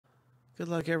Good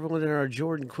luck, everyone, in our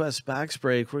Jordan Quest box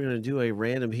break. We're going to do a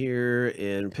random here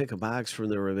and pick a box from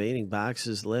the remaining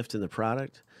boxes left in the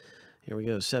product. Here we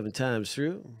go, 7 times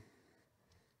through.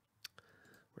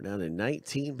 We're down to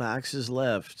 19 boxes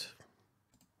left.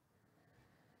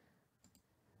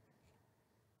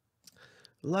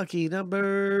 Lucky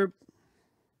number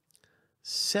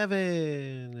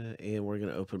 7. And we're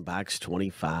going to open box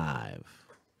 25.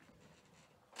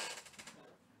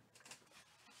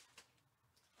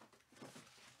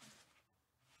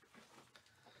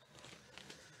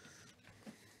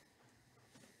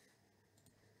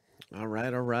 All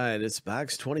right. It's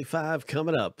box 25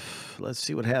 coming up. Let's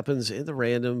see what happens in the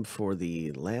random for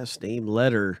the last name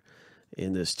letter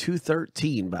in this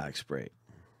 213 box break.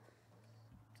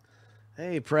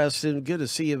 Hey, Preston. Good to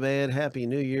see you, man. Happy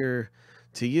New Year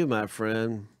to you, my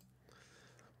friend.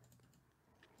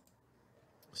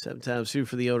 7 times through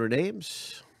for the owner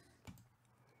names.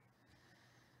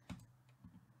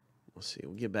 We'll see.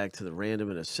 We'll get back to the random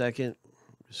in a second.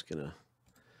 I'm just going to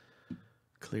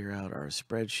clear out our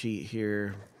spreadsheet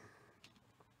here.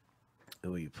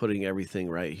 And we'll be putting everything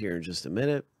right here in just a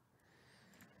minute.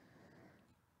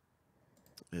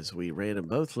 As we random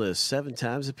both lists 7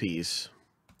 times apiece.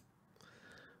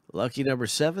 Lucky number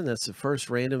 7, that's the first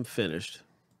random finished.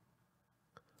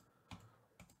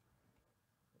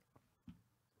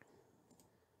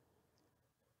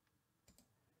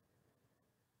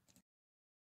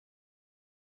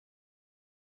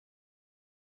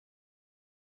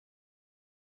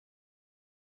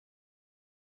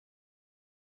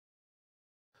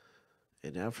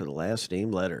 And now for the last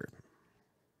name letter.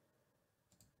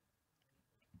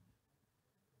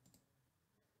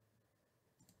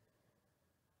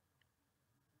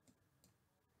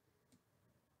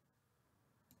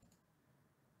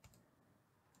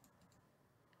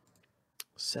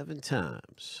 Seven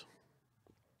times.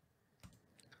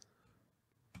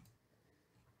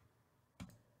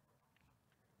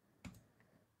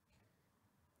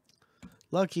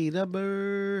 Lucky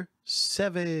number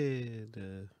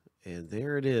 7. And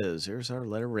there it is. There's our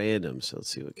letter random. So let's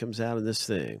see what comes out in this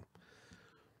thing.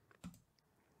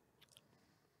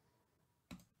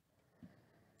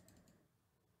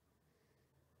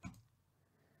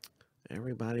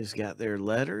 Everybody's got their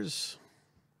letters.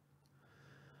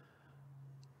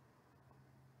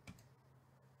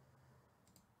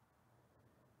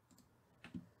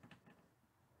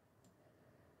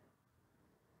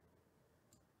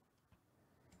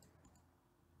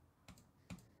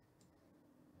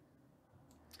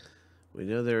 We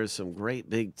know there's some great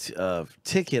big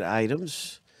ticket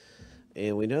items.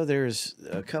 And we know there's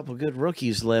a couple good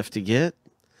rookies left to get.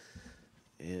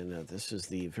 And this is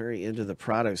the very end of the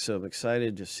product. So I'm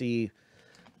excited to see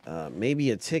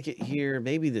maybe a ticket here,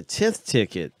 maybe the 10th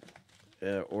ticket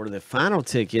or the final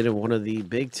ticket of one of the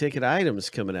big ticket items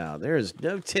coming out. There is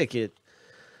no ticket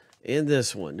in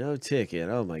this one. No ticket.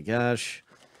 Oh, my gosh.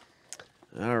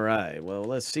 All right. Well,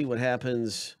 let's see what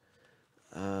happens.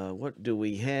 What do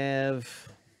we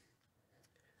have?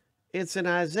 It's an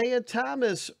Isaiah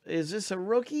Thomas. Is this a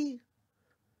rookie?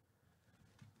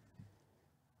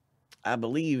 I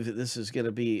believe this is going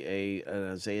to be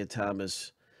an Isaiah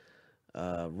Thomas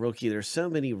rookie. There's so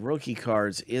many rookie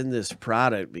cards in this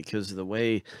product because of the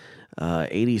way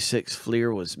 86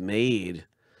 Fleer was made.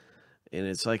 And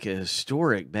it's like a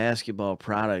historic basketball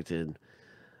product. And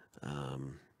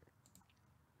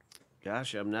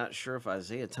gosh, I'm not sure if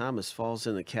Isaiah Thomas falls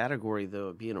in the category, though,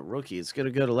 of being a rookie. It's going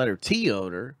to go to letter T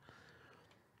owner.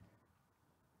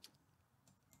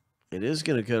 It is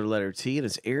going to go to letter T, and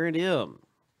it's Aaron M.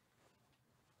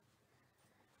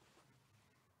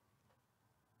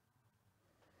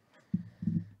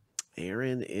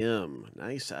 Aaron M.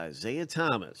 Nice Isaiah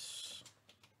Thomas.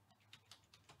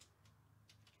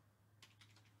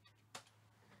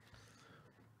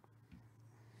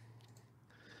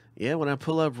 Yeah, when I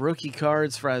pull up rookie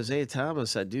cards for Isaiah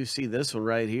Thomas, I do see this one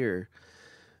right here.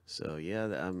 So,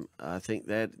 yeah, I think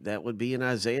that would be an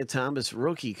Isaiah Thomas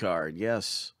rookie card,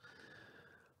 yes.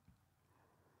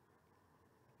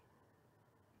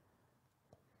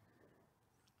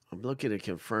 I'm looking to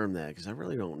confirm that because I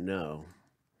really don't know.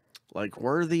 Like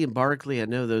Worthy and Barkley, I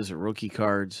know those are rookie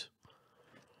cards.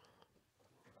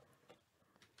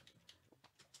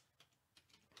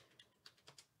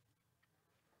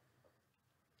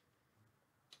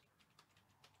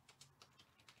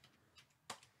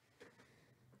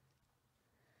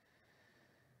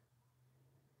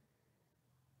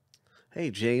 Hey,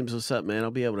 James, what's up, man?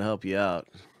 I'll be able to help you out.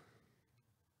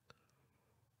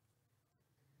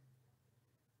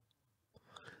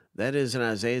 That is an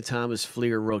Isaiah Thomas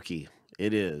Fleer rookie.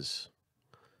 It is.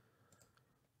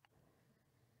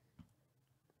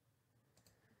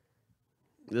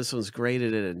 This one's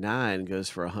graded at a 9, goes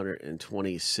for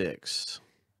 126.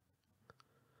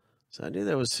 So I knew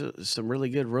there was some really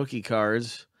good rookie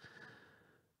cards.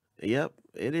 Yep,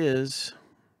 it is.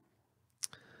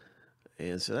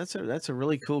 And so that's a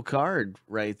really cool card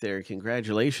right there.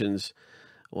 Congratulations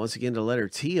once again to letter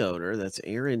T owner. That's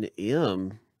Aaron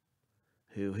M,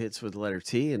 who hits with letter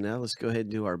T. And now let's go ahead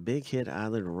and do our big hit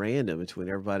island random between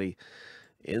everybody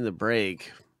in the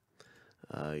break.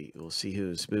 We'll see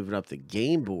who's moving up the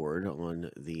game board on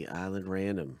the island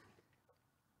random.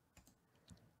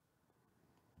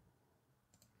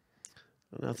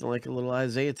 Nothing like a little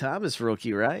Isaiah Thomas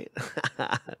rookie, right?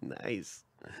 Nice.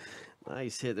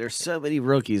 Nice hit. There's so many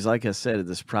rookies, like I said, in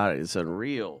this product. It's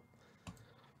unreal.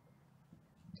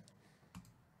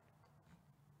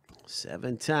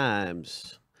 7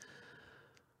 times.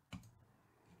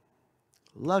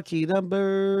 Lucky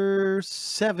number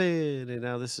 7. And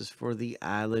now this is for the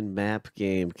Island Map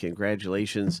game.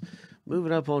 Congratulations.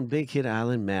 Moving up on Big Hit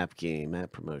Island Map game,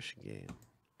 map promotion game.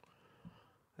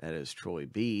 That is Troy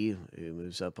B, who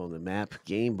moves up on the map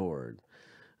game board.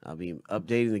 I'll be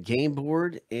updating the game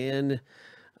board and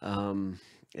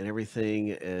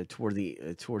everything toward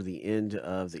the end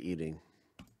of the evening.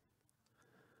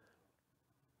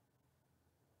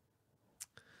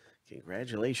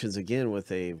 Congratulations again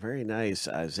with a very nice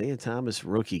Isaiah Thomas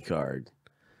rookie card.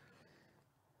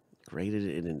 Graded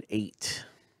in an 8.